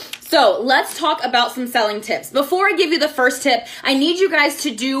So let's talk about some selling tips. Before I give you the first tip, I need you guys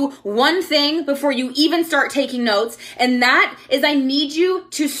to do one thing before you even start taking notes. And that is I need you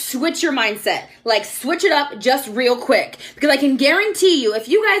to switch your mindset. Like switch it up just real quick. Because I can guarantee you, if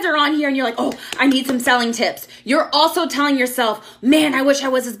you guys are on here and you're like, oh, I need some selling tips. You're also telling yourself, man, I wish I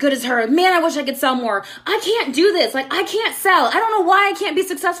was as good as her. Man, I wish I could sell more. I can't do this. Like I can't sell. I don't know why I can't be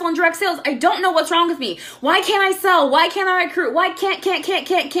successful in direct sales. I don't know what's wrong with me. Why can't I sell? Why can't I recruit? Why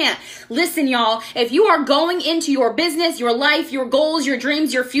can't? Listen, y'all, if you are going into your business, your life, your goals, your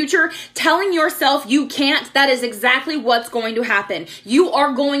dreams, your future, telling yourself you can't, that is exactly what's going to happen. You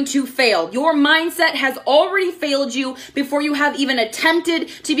are going to fail. Your mindset has already failed you before you have even attempted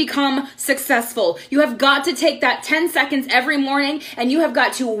to become successful. You have got to take that 10 seconds every morning and you have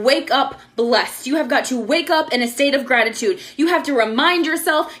got to wake up blessed. You have got to wake up in a state of gratitude. You have to remind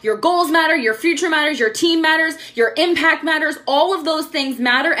yourself your goals matter, your future matters, your team matters, your impact matters. All of those things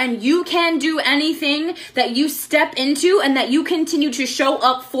matter, and you can do anything that you step into and that you continue to show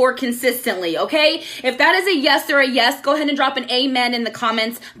up for consistently, okay? If that is a yes or a yes, go ahead and drop an amen in the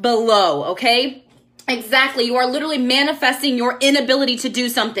comments below, okay? Exactly. You are literally manifesting your inability to do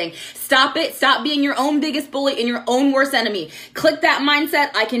something. Stop it. Stop being your own biggest bully and your own worst enemy. Click that mindset.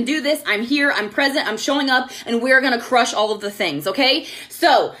 I can do this. I'm here. I'm present. I'm showing up, and we're going to crush all of the things. Okay.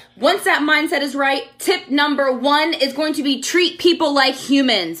 So once that mindset is right, tip number 1 is going to be treat people like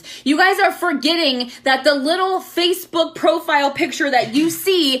humans. You guys are forgetting that the little Facebook profile picture that you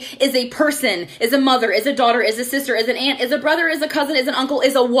see is a person, is a mother, is a daughter, is a sister, is an aunt, is a brother, is a cousin, is an uncle,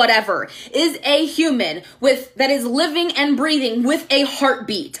 is a whatever, is a human that is living and breathing with a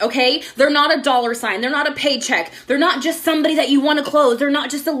heartbeat, okay? They're not a dollar sign. They're not a paycheck. They're not just somebody that you want to close. They're not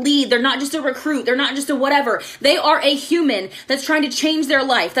just a lead. They're not just a recruit. They're not just a whatever. They are a human that's trying to change their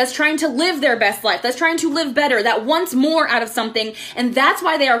life, that's trying to live their best life, that's trying to live better, that wants more out of something, and that's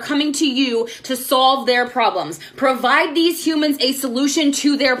why they are coming to you to solve their problems. Provide these humans a solution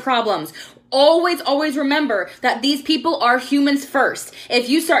to their problems. Always remember that these people are humans first. If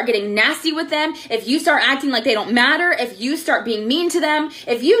you start getting nasty with them, if you start acting like they don't matter, if you start being mean to them,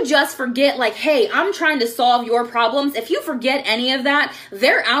 if you just forget like, hey, I'm trying to solve your problems, if you forget any of that,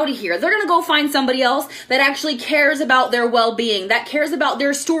 they're out of here. They're going to go find somebody else that actually cares about their well-being, that cares about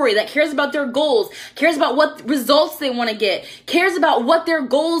their story, that cares about their goals, cares about what results they want to get, cares about what their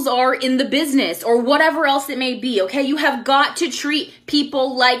goals are in the business or whatever else it may be, okay? You have got to treat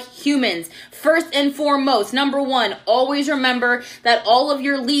people like humans. First and foremost, number 1, always remember that all of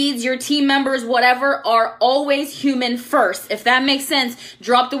your leads, your team members, whatever, are always human first. If that makes sense,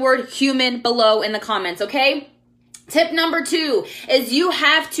 drop the word human below in the comments, okay? Tip number 2 is you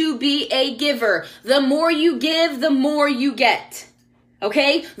have to be a giver. The more you give, the more you get.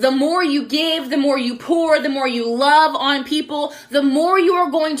 Okay? The more you give, the more you pour, the more you love on people, the more you are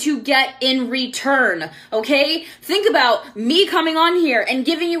going to get in return. Okay? Think about me coming on here and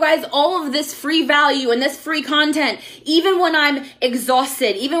giving you guys all of this free value and this free content, even when I'm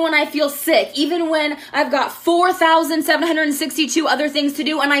exhausted, even when I feel sick, even when I've got 4,762 other things to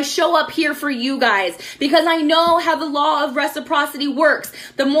do, and I show up here for you guys because I know how the law of reciprocity works.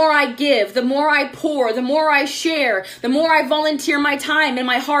 The more I give, the more I pour, the more I share, the more I volunteer my time and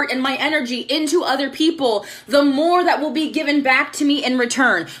my heart and my energy into other people, the more that will be given back to me in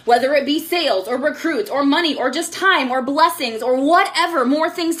return, whether it be sales or recruits or money or just time or blessings or whatever, more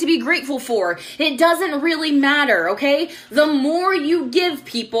things to be grateful for. It doesn't really matter, okay? The more you give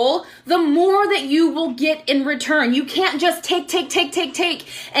people, the more that you will get in return. You can't just take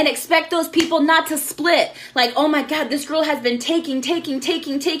and expect those people not to split. Like, oh my God, this girl has been taking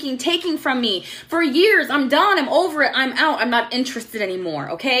from me for years. I'm done. I'm over it. I'm out. I'm not interested anymore,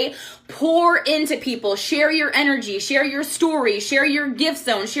 okay? Pour into people, share your energy, share your story, share your gift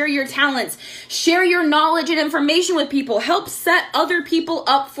zone, share your talents, share your knowledge and information with people. Help set other people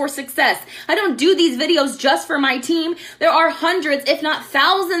up for success. I don't do these videos just for my team. There are hundreds, if not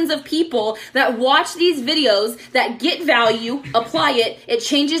thousands of people that watch these videos that get value, apply it, it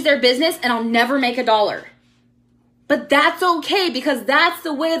changes their business, and I'll never make $1. But that's okay because that's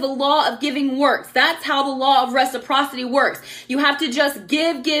the way the law of giving works. That's how the law of reciprocity works. You have to just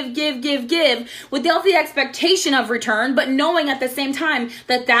give without the expectation of return, but knowing at the same time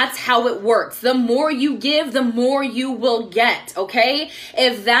that that's how it works. The more you give, the more you will get, okay?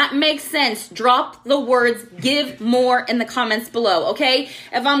 If that makes sense, drop the words give more in the comments below, okay?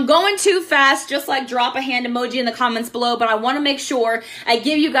 If I'm going too fast, just like drop a hand emoji in the comments below, but I want to make sure I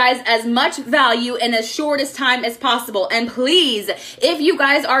give you guys as much value in as short as time as possible. possible. And please, if you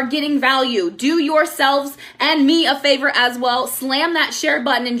guys are getting value, do yourselves and me a favor as well. Slam that share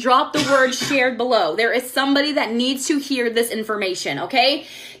button and drop the word shared below. There is somebody that needs to hear this information, okay?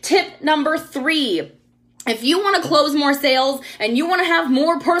 Tip number 3. If you want to close more sales and you want to have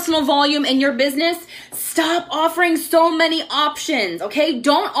more personal volume in your business, stop offering so many options, okay?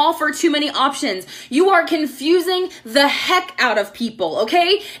 Don't offer too many options. You are confusing the heck out of people,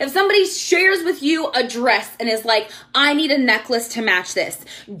 okay? If somebody shares with you a dress and is like, I need a necklace to match this,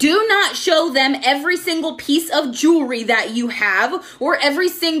 do not show them every single piece of jewelry that you have or every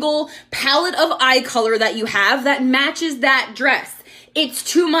single palette of eye color that you have that matches that dress. It's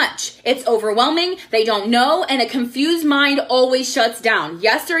too much. It's overwhelming. They don't know, and a confused mind always shuts down.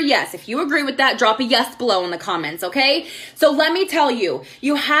 Yes or yes. If you agree with that, drop a yes below in the comments, okay? So let me tell you,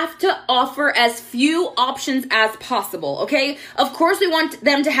 you have to offer as few options as possible, okay? Of course, we want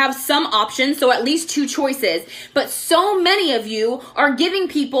them to have some options, so at least 2 choices, but so many of you are giving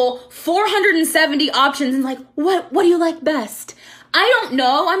people 470 options and like, what do you like best? I don't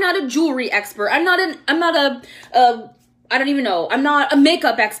know. I'm not a jewelry expert. I'm not I don't even know. I'm not a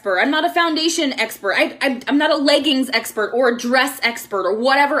makeup expert. I'm not a foundation expert. I'm not a leggings expert or a dress expert or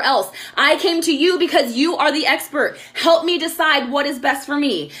whatever else. I came to you because you are the expert. Help me decide what is best for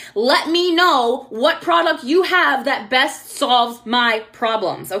me. Let me know what product you have that best solves my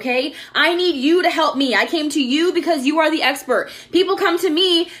problems, okay? I need you to help me. I came to you because you are the expert. People come to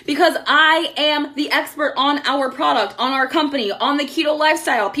me because I am the expert on our product, on our company, on the keto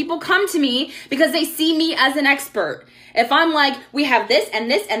lifestyle. People come to me because they see me as an expert. If I'm like, we have this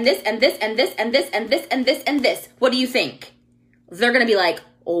and this and this and this and this and this and this and this and this, what do you think? They're going to be like,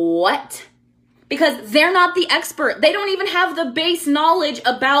 what? Because they're not the expert. They don't even have the base knowledge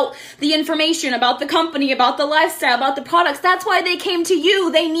about the information, about the company, about the lifestyle, about the products. That's why they came to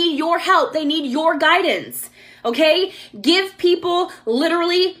you. They need your help. They need your guidance. Okay? Give people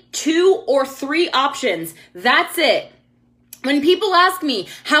literally 2 or 3 options. That's it. When people ask me,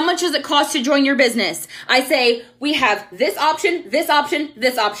 how much does it cost to join your business? I say, we have this option, this option,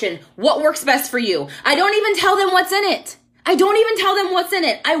 this option. What works best for you? I don't even tell them what's in it.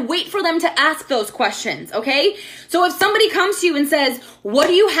 I wait for them to ask those questions, okay? So if somebody comes to you and says, what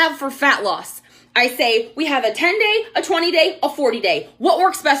do you have for fat loss? I say, we have a 10-day, a 20-day, a 40-day. What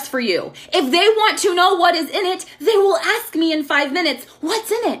works best for you? If they want to know what is in it, they will ask me in 5 minutes, what's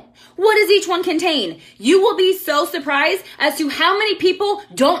in it? What does each one contain? You will be so surprised as to how many people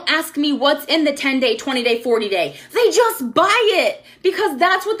don't ask me what's in the 10-day, 20-day, 40-day. They just buy it because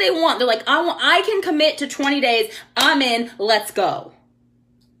that's what they want. They're like, I can commit to 20 days. I'm in. Let's go.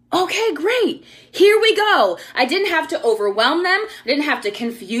 Okay, great. Here we go. I didn't have to overwhelm them. I didn't have to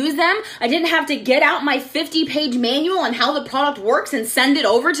confuse them. I didn't have to get out my 50-page manual on how the product works and send it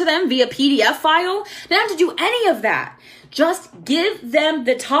over to them via PDF file. I didn't have to do any of that. Just give them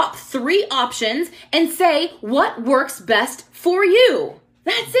the top 3 options and say what works best for you.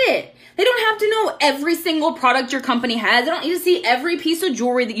 That's it. They don't have to know every single product your company has. They don't need to see every piece of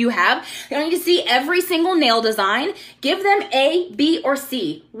jewelry that you have. They don't need to see every single nail design. Give them A, B, or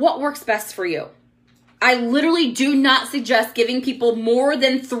C. What works best for you? I literally do not suggest giving people more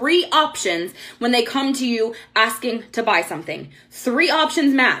than 3 options when they come to you asking to buy something. 3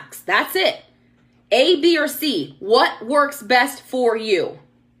 options max. That's it. A, B, or C. What works best for you?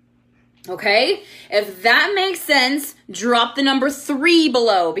 Okay? If that makes sense, drop the number 3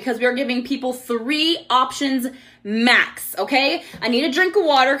 below because we are giving people 3 options max. Okay? I need a drink of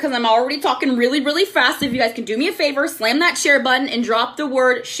water because I'm already talking really, really fast. If you guys can do me a favor, slam that share button and drop the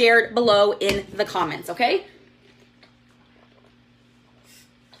word shared below in the comments. Okay?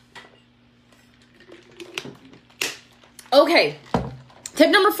 Okay. Tip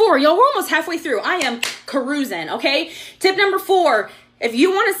number 4, y'all, we're almost halfway through. I am cruising, okay? Tip number 4, if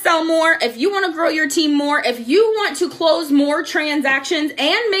you want to sell more, if you want to grow your team more, if you want to close more transactions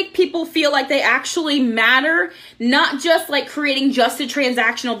and make people feel like they actually matter, not just like creating just a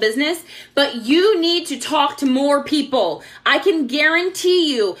transactional business, but you need to talk to more people. I can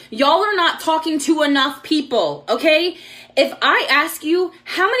guarantee you, y'all are not talking to enough people, okay? If I ask you,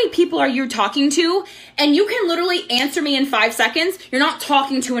 how many people are you talking to? And you can literally answer me in 5 seconds, you're not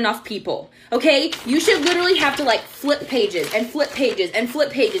talking to enough people, okay? You should literally have to like flip pages and flip pages and flip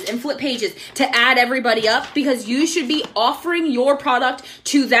pages and flip pages to add everybody up because you should be offering your product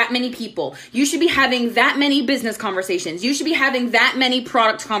to that many people. You should be having that many business conversations. You should be having that many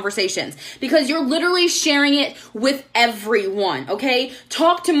product conversations because you're literally sharing it with everyone, okay?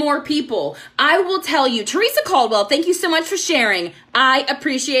 Talk to more people. I will tell you, Teresa Caldwell, thank you so much for sharing. I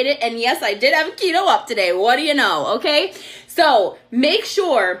appreciate it. And yes, I did have a keto up today. What do you know? Okay. So make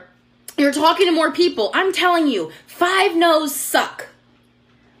sure You're talking to more people. I'm telling you, 5 no's suck.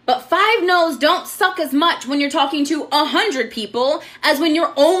 But 5 no's don't suck as much when you're talking to 100 people as when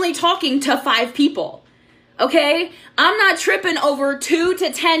you're only talking to 5 people. Okay? I'm not tripping over 2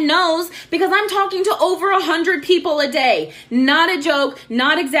 to 10 no's because I'm talking to over 100 people a day. Not a joke,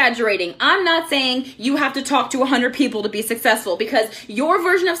 not exaggerating. I'm not saying you have to talk to 100 people to be successful, because your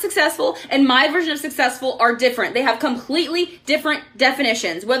version of successful and my version of successful are different. They have completely different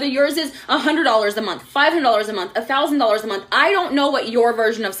definitions. Whether yours is $100 a month, $500 a month, $1,000 a month, I don't know what your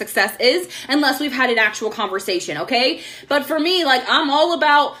version of success is unless we've had an actual conversation, okay? But for me, like, I'm all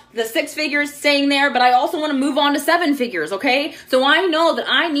about the 6 figures staying there, but I also want to move on to 7 figures, okay? So I know that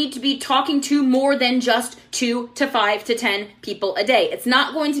I need to be talking to more than just 2 to 5 to 10 people a day. It's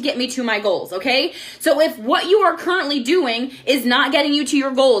not going to get me to my goals, okay? So if what you are currently doing is not getting you to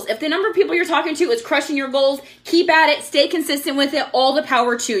your goals, if the number of people you're talking to is crushing your goals, keep at it, stay consistent with it, all the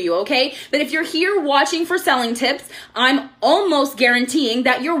power to you, okay? But if you're here watching for selling tips, I'm almost guaranteeing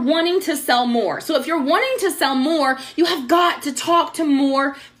that you're wanting to sell more. So if you're wanting to sell more, you have got to talk to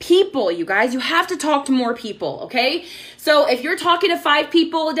more people, you guys. You have to talk to more people, okay? So if you're talking to 5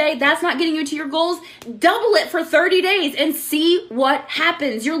 people a day, that's not getting you to your goals. Double it for 30 days and see what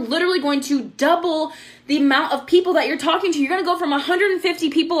happens. You're literally going to double the amount of people that you're talking to. You're going to go from 150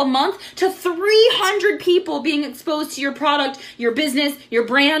 people a month to 300 people being exposed to your product, your business, your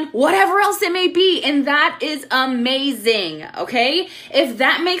brand, whatever else it may be. And that is amazing, okay? If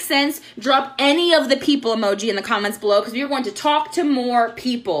that makes sense, drop any of the people emoji in the comments below, because we're going to talk to more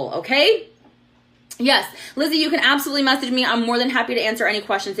people, okay? Yes, Lizzie, you can absolutely message me. I'm more than happy to answer any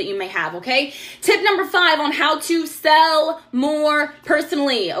questions that you may have, okay? Tip number 5 on how to sell more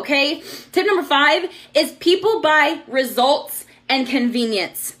personally, okay? Tip number 5 is people buy results and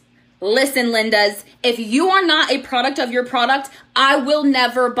convenience. Listen, Lindas, if you are not a product of your product, I will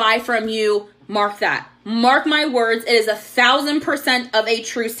never buy from you. Mark that. Mark my words, it is 1,000% of a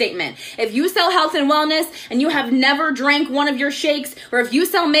true statement. If you sell health and wellness and you have never drank one of your shakes, or if you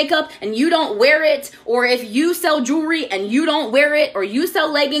sell makeup and you don't wear it, or if you sell jewelry and you don't wear it, or you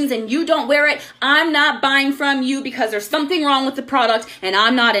sell leggings and you don't wear it, I'm not buying from you because there's something wrong with the product and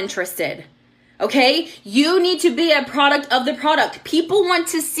I'm not interested. Okay? You need to be a product of the product. People want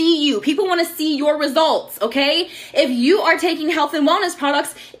to see you. People want to see your results, okay? If you are taking health and wellness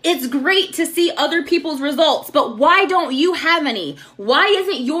products, it's great to see other people's results, but why don't you have any? Why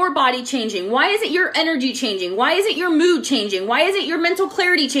isn't your body changing? Why isn't your energy changing? Why isn't your mood changing? Why isn't your mental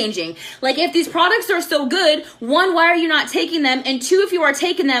clarity changing? Like, if these products are so good, 1, why are you not taking them? And 2, if you are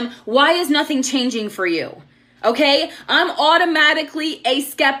taking them, why is nothing changing for you? Okay? I'm automatically a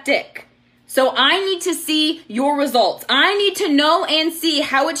skeptic. So I need to see your results. I need to know and see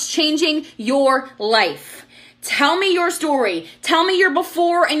how it's changing your life. Tell me your story. Tell me your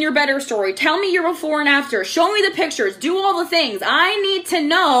before and your better story. Tell me your before and after. Show me the pictures. Do all the things. I need to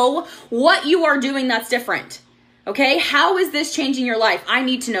know what you are doing that's different. Okay? How is this changing your life? I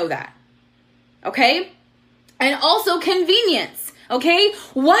need to know that. Okay? And also convenience. Okay?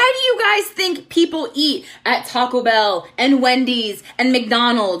 Why do you guys think people eat at Taco Bell and Wendy's and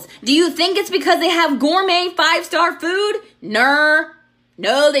McDonald's? Do you think it's because they have gourmet 5-star food?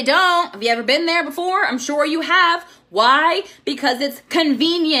 No, they don't. Have you ever been there before? I'm sure you have. Why? Because it's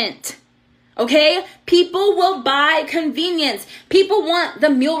convenient. Okay? People will buy convenience. People want the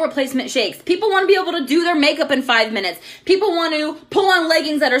meal replacement shakes. People want to be able to do their makeup in 5 minutes. People want to pull on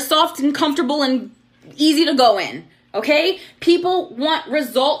leggings that are soft and comfortable and easy to go in. Okay? People want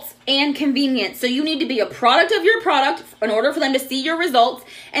results and convenience. So you need to be a product of your product in order for them to see your results.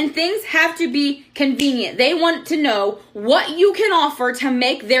 And things have to be convenient. They want to know what you can offer to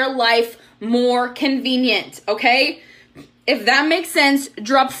make their life more convenient. Okay? If that makes sense,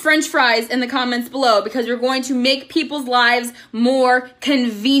 drop French fries in the comments below, because you're going to make people's lives more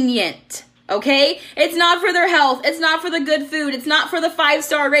convenient. Okay? It's not for their health. It's not for the good food. It's not for the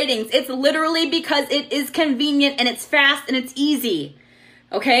 5-star ratings. It's literally because it is convenient and it's fast and it's easy.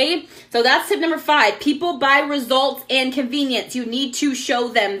 Okay? So that's tip number 5. People buy results and convenience. You need to show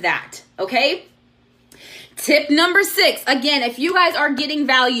them that. Okay? Tip number 6. Again, if you guys are getting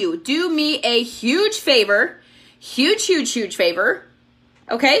value, do me a huge favor. Huge favor.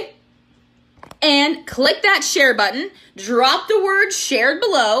 Okay? And click that share button. Drop the word shared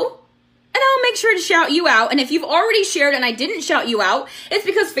below. And I'll make sure to shout you out. And if you've already shared and I didn't shout you out, it's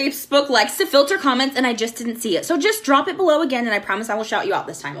because Facebook likes to filter comments and I just didn't see it. So just drop it below again and I promise I will shout you out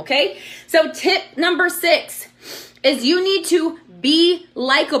this time, okay? So tip number 6 is you need to be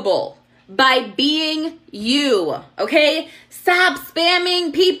likable by being you, okay? Stop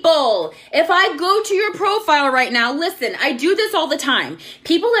spamming people. If I go to your profile right now, listen, I do this all the time.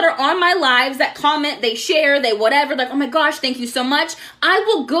 People that are on my lives that comment, they share, they whatever, like, oh my gosh, thank you so much. I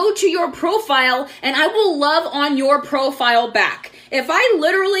will go to your profile and I will love on your profile back. If I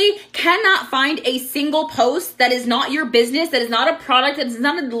literally cannot find a single post that is not your business, that is not a product, that is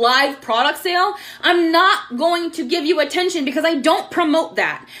not a live product sale, I'm not going to give you attention because I don't promote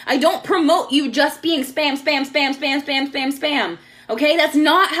that. I don't promote you just being spam, spam, spam, spam, spam, spam, spam. Okay, that's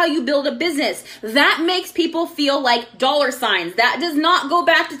not how you build a business. That makes people feel like dollar signs. That does not go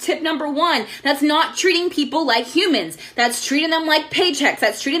back to tip number 1. That's not treating people like humans. That's treating them like paychecks.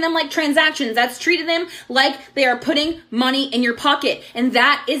 That's treating them like transactions. That's treating them like they are putting money in your pocket. And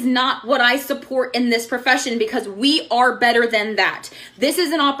that is not what I support in this profession because we are better than that. This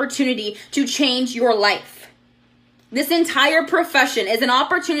is an opportunity to change your life. This entire profession is an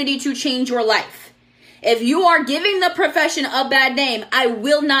opportunity to change your life. If you are giving the profession a bad name, I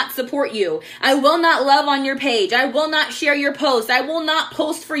will not support you. I will not love on your page. I will not share your posts. I will not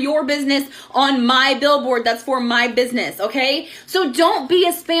post for your business on my billboard that's for my business, okay? So don't be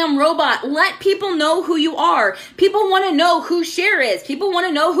a spam robot. Let people know who you are. People want to know who Cher is. People want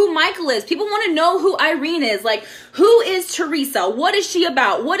to know who Michael is. People want to know who Irene is. Like, who is Teresa? What is she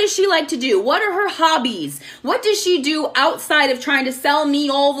about? What does she like to do? What are her hobbies? What does she do outside of trying to sell me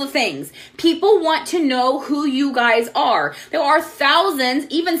all the things? People want to know who you guys are. There are thousands,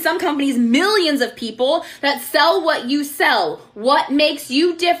 even some companies, millions of people that sell what you sell. What makes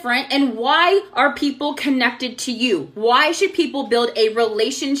you different and why are people connected to you? Why should people build a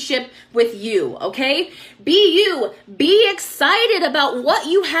relationship with you? Okay? Be you. Be excited about what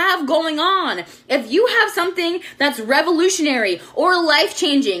you have going on. If you have something that's revolutionary or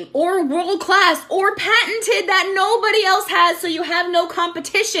life-changing or world-class or patented that nobody else has, so you have no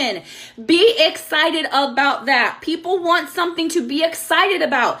competition, be excited about that. People want something to be excited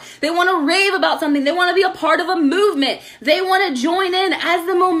about. They want to rave about something. They want to be a part of a movement. They want to join in as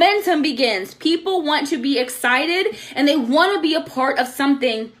the momentum begins. People want to be excited and they want to be a part of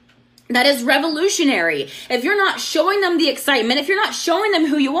something that is revolutionary. If you're not showing them the excitement, if you're not showing them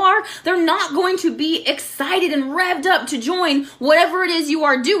who you are, they're not going to be excited and revved up to join whatever it is you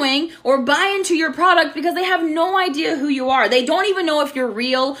are doing or buy into your product because they have no idea who you are. They don't even know if you're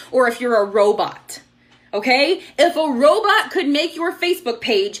real or if you're a robot. Okay? If a robot could make your Facebook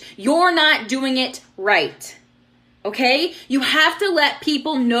page, you're not doing it right. Okay? You have to let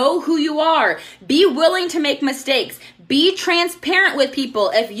people know who you are. Be willing to make mistakes. Be transparent with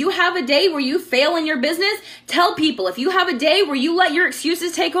people. If you have a day where you fail in your business, tell people. If you have a day where you let your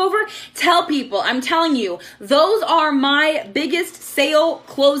excuses take over, tell people. I'm telling you, those are my biggest sale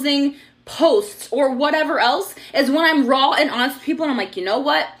closing posts or whatever else is when I'm raw and honest with people and I'm like, you know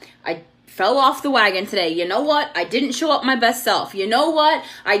what? I fell off the wagon today. You know what? I didn't show up my best self. You know what?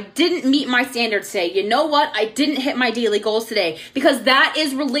 I didn't meet my standards today. You know what? I didn't hit my daily goals today because that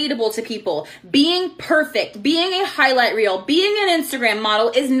is relatable to people. Being perfect, being a highlight reel, being an Instagram model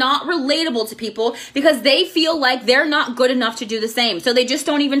is not relatable to people because they feel like they're not good enough to do the same. So they just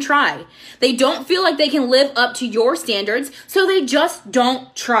don't even try. They don't feel like they can live up to your standards. So they just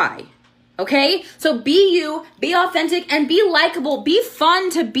don't try. Okay? So be you, be authentic, and be likable. Be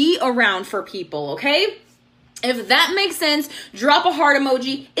fun to be around for people, okay? If that makes sense, drop a heart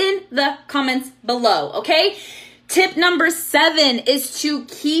emoji in the comments below, okay? Tip number 7 is to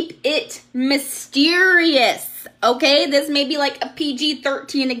keep it mysterious, okay? This may be like a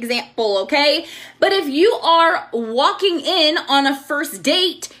PG-13 example, okay? But if you are walking in on a first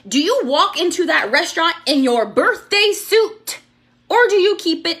date, do you walk into that restaurant in your birthday suit? Or do you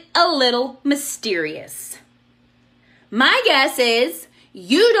keep it a little mysterious? My guess is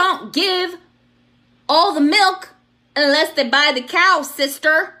you don't give all the milk unless they buy the cow,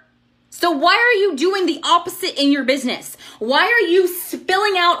 sister. So why are you doing the opposite in your business? Why are you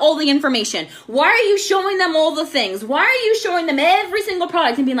spilling out all the information? Why are you showing them all the things? Why are you showing them every single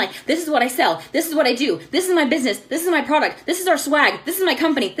product and being like, this is what I sell. This is what I do. This is my business. This is my product. This is our swag. This is my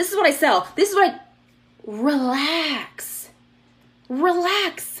company. This is what I sell. This is what I... Relax.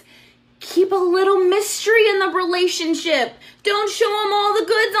 Relax. Keep a little mystery in the relationship. Don't show them all the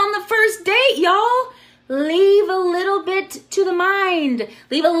goods on the first date, y'all. Leave a little bit to the mind.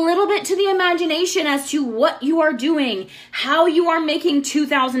 Leave a little bit to the imagination as to what you are doing, how you are making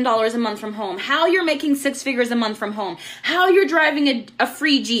 $2,000 a month from home, how you're making 6 figures a month from home, how you're driving a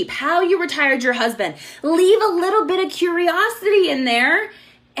free Jeep, how you retired your husband. Leave a little bit of curiosity in there.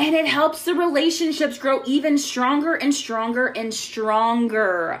 And it helps the relationships grow even stronger and stronger and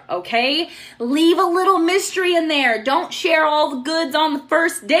stronger, okay? Leave a little mystery in there. Don't share all the goods on the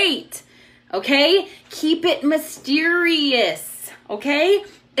first date, okay? Keep it mysterious, okay?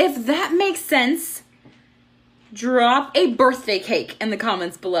 If that makes sense, drop a birthday cake in the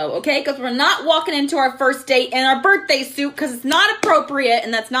comments below, okay? Because we're not walking into our first date in our birthday suit because it's not appropriate,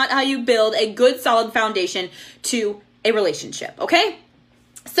 and that's not how you build a good, solid foundation to a relationship, okay?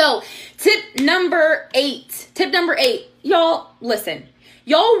 So, tip number 8. Tip number 8. Y'all, listen.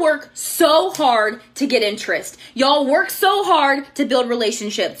 Y'all work so hard to get interest. Y'all work so hard to build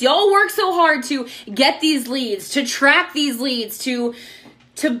relationships. Y'all work so hard to get these leads, to track these leads, to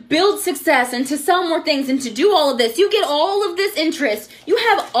build success and to sell more things and to do all of this. You get all of this interest. You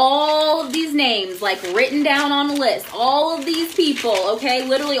have all of these names like written down on a list. All of these people, okay?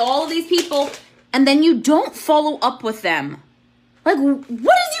 Literally all of these people. And then you don't follow up with them. Like, what is you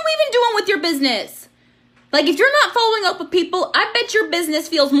even doing with your business? Like, if you're not following up with people, I bet your business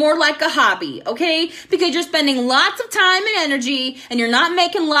feels more like a hobby, okay? Because you're spending lots of time and energy and you're not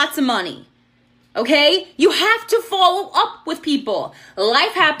making lots of money, okay? You have to follow up with people.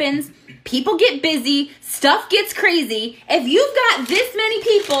 Life happens. People get busy. Stuff gets crazy. If you've got this many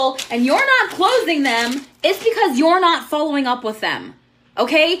people and you're not closing them, it's because you're not following up with them.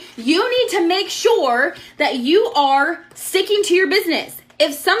 Okay, you need to make sure that you are sticking to your business.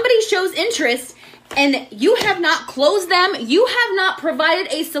 If somebody shows interest and you have not closed them, you have not provided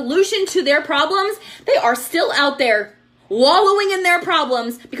a solution to their problems, they are still out there wallowing in their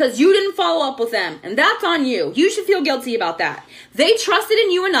problems because you didn't follow up with them. And that's on you. You should feel guilty about that. They trusted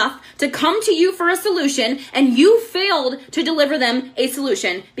in you enough to come to you for a solution, and you failed to deliver them a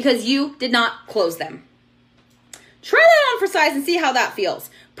solution because you did not close them. Try that on for size and see how that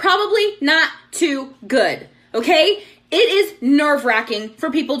feels. Probably not too good, okay? It is nerve-wracking for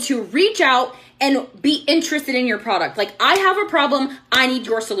people to reach out and be interested in your product. Like, I have a problem, I need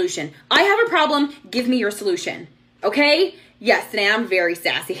your solution. I have a problem, give me your solution, okay? Yes, today I'm very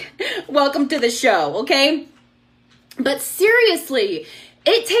sassy. Welcome to the show, okay? But seriously,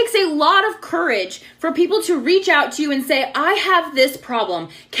 it takes a lot of courage for people to reach out to you and say, I have this problem.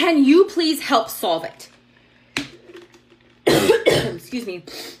 Can you please help solve it? Excuse me.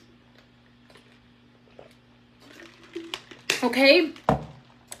 Okay?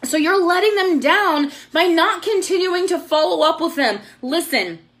 So you're letting them down by not continuing to follow up with them.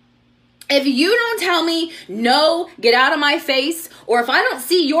 Listen, if you don't tell me, no, get out of my face, or if I don't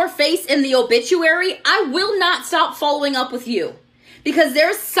see your face in the obituary, I will not stop following up with you. Because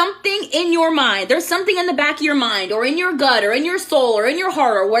there's something in your mind, there's something in the back of your mind, or in your gut, or in your soul, or in your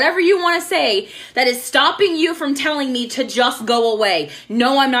heart, or whatever you want to say, that is stopping you from telling me to just go away.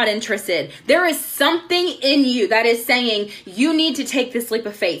 No, I'm not interested. There is something in you that is saying, you need to take this leap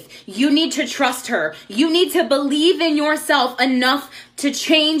of faith. You need to trust her. You need to believe in yourself enough to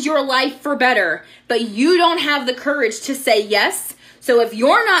change your life for better. But you don't have the courage to say yes. So if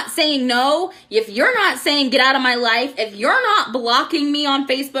you're not saying no, if you're not saying get out of my life, if you're not blocking me on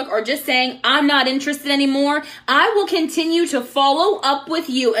Facebook or just saying I'm not interested anymore, I will continue to follow up with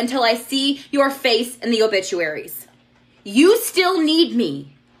you until I see your face in the obituaries. You still need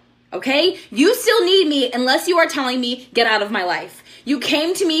me, okay? You still need me unless you are telling me get out of my life. You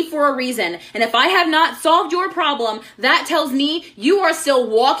came to me for a reason, and if I have not solved your problem, that tells me you are still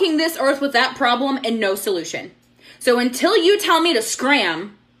walking this earth with that problem and no solution. So until you tell me to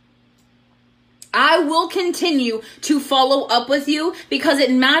scram, I will continue to follow up with you because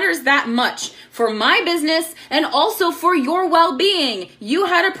it matters that much for my business and also for your well-being. You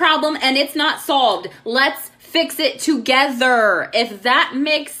had a problem and it's not solved. Let's fix it together. If that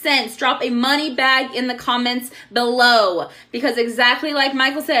makes sense, drop a money bag in the comments below. Because exactly like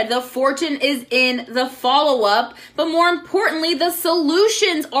Michael said, the fortune is in the follow-up, but more importantly, the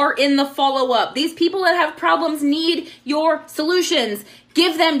solutions are in the follow-up. These people that have problems need your solutions.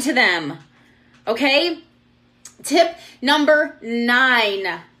 Give them to them. Okay? Tip number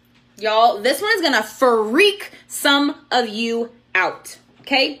 9. Y'all, this one is gonna freak some of you out.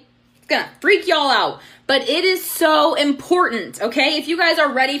 Okay? It's gonna freak y'all out. But it is so important, okay? If you guys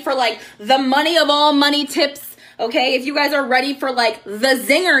are ready for like the money of all money tips, okay? If you guys are ready for like the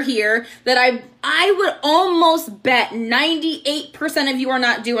zinger here that I would almost bet 98% of you are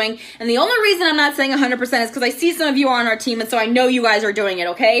not doing. And the only reason I'm not saying 100% is because I see some of you are on our team, and so I know you guys are doing it,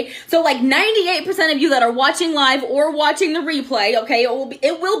 okay? So like 98% of you that are watching live or watching the replay, okay?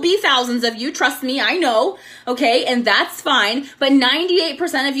 It will be thousands of you, trust me, I know, okay? And that's fine, but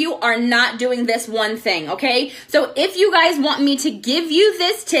 98% of you are not doing this one thing, okay? So if you guys want me to give you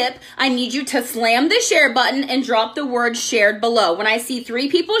this tip, I need you to slam the share button and drop the word shared below. When I see 3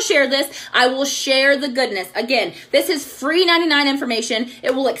 people share this, I will share the goodness. Again, this is free 99 information.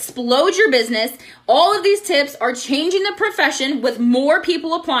 It will explode your business. All of these tips are changing the profession with more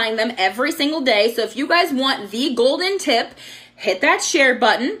people applying them every single day. So if you guys want the golden tip, hit that share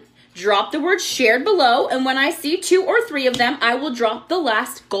button, drop the word shared below, and when I see 2 or 3 of them, I will drop the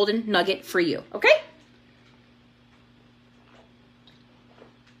last golden nugget for you, okay?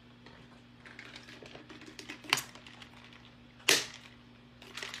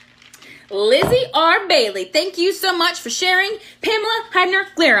 Lizzie R. Bailey, thank you so much for sharing. Pamela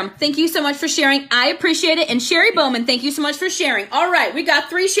Heidner-Glarum, thank you so much for sharing. I appreciate it. And Sherry Bowman, thank you so much for sharing. All right, we got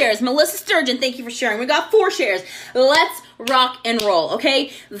 3 shares. Melissa Sturgeon, thank you for sharing. We got 4 shares. Let's rock and roll,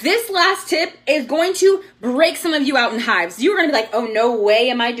 okay? This last tip is going to break some of you out in hives. You're going to be like, oh, no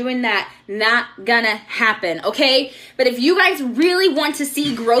way am I doing that. Not gonna happen, okay? But if you guys really want to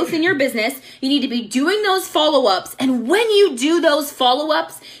see growth in your business, you need to be doing those follow-ups. And when you do those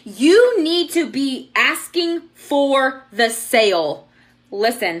follow-ups, you need to be asking for the sale.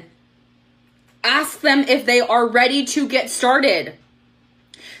 Listen, ask them if they are ready to get started.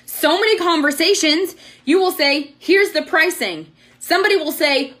 So many conversations, you will say, here's the pricing. Somebody will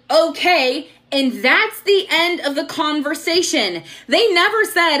say, okay, and that's the end of the conversation. They never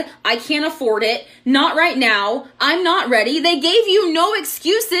said, I can't afford it, not right now, I'm not ready. They gave you no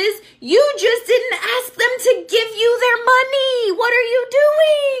excuses. You just didn't ask them to give you their money. What are you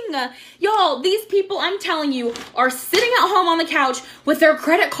doing? Y'all, these people, I'm telling you, are sitting at home on the couch with their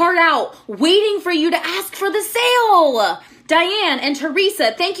credit card out, waiting for you to ask for the sale. Diane and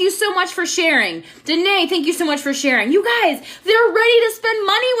Teresa, thank you so much for sharing. Danae, thank you so much for sharing. You guys, they're ready to spend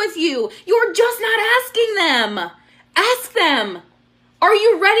money with you. You're just not asking them. Ask them. Are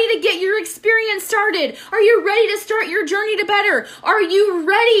you ready to get your experience started? Are you ready to start your journey to better? Are you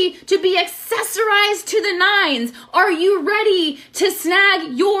ready to be accessorized to the nines? Are you ready to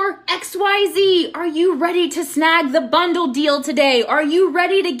snag your XYZ? Are you ready to snag the bundle deal today? Are you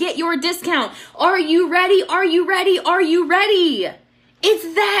ready to get your discount? Are you ready? Are you ready? Are you ready?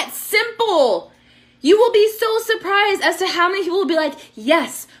 It's that simple. You will be so surprised as to how many people will be like,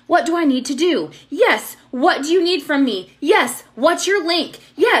 yes, what do I need to do? Yes, what do you need from me? Yes, what's your link?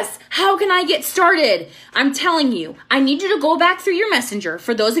 Yes, how can I get started? I'm telling you, I need you to go back through your messenger.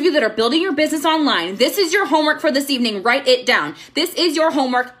 For those of you that are building your business online, this is your homework for this evening. Write it down. This is your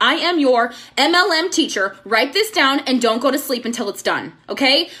homework. I am your MLM teacher. Write this down and don't go to sleep until it's done,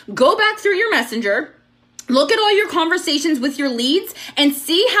 okay? Go back through your messenger. Look at all your conversations with your leads and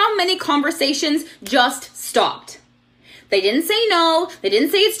see how many conversations just stopped. They didn't say no. They didn't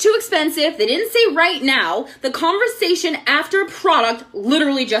say it's too expensive. They didn't say right now. The conversation after product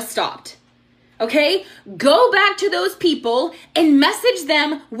literally just stopped. Okay? Go back to those people and message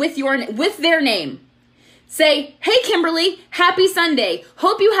them with their name. Say, hey, Kimberly, happy Sunday.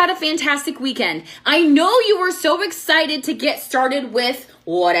 Hope you had a fantastic weekend. I know you were so excited to get started with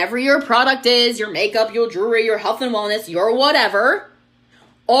whatever your product is, your makeup, your jewelry, your health and wellness, your whatever.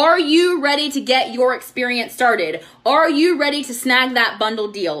 Are you ready to get your experience started? Are you ready to snag that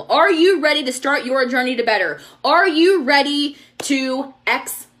bundle deal? Are you ready to start your journey to better? Are you ready to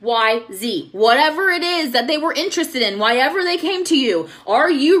XYZ? Whatever it is that they were interested in, whenever they came to you,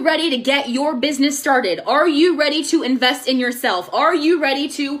 are you ready to get your business started? Are you ready to invest in yourself? Are you ready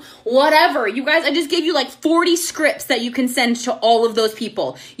to whatever? You guys, I just gave you like 40 scripts that you can send to all of those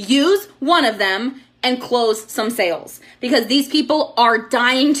people. Use one of them and close some sales, because these people are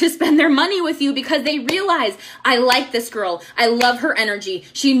dying to spend their money with you because they realize, I like this girl. I love her energy.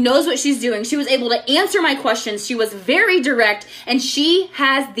 She knows what she's doing. She was able to answer my questions. She was very direct, and she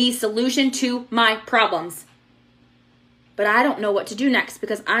has the solution to my problems. But I don't know what to do next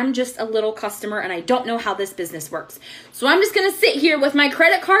because I'm just a little customer and I don't know how this business works. So I'm just going to sit here with my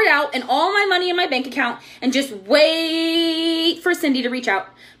credit card out and all my money in my bank account and just wait for Cindy to reach out.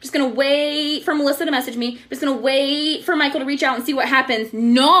 I'm just going to wait for Melissa to message me. I'm just going to wait for Michael to reach out and see what happens.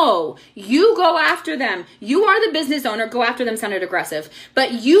 No, you go after them. You are the business owner. Go after them sounded aggressive.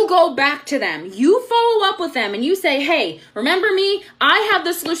 But you go back to them. You follow up with them and you say, hey, remember me? I have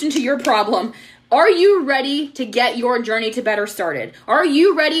the solution to your problem. Are you ready to get your journey to better started? Are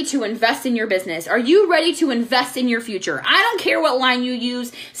you ready to invest in your business? Are you ready to invest in your future? I don't care what line you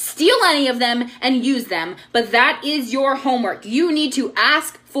use. Steal any of them and use them. But that is your homework. You need to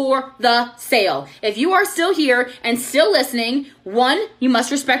ask for the sale. If you are still here and still listening, 1, you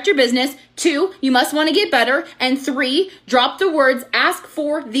must respect your business. 2, you must want to get better. And 3, drop the words ask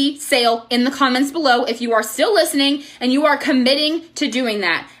for the sale in the comments below if you are still listening and you are committing to doing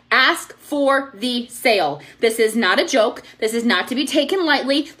that. Ask for the sale. This is not a joke. This is not to be taken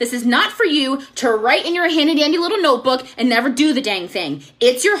lightly. This is not for you to write in your handy dandy little notebook and never do the dang thing.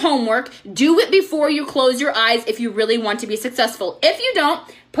 It's your homework. Do it before you close your eyes if you really want to be successful. If you don't,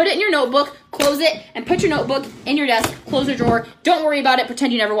 put it in your notebook, close it, and put your notebook in your desk, close the drawer. Don't worry about it.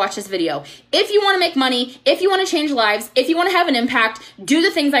 Pretend you never watched this video. If you want to make money, if you want to change lives, if you want to have an impact, do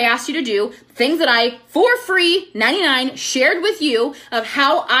the things I asked you to do, things that I, for free, 99, shared with you of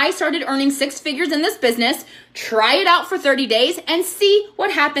how I started earning 6 figures in this business. Try it out for 30 days and see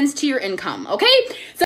what happens to your income, okay? So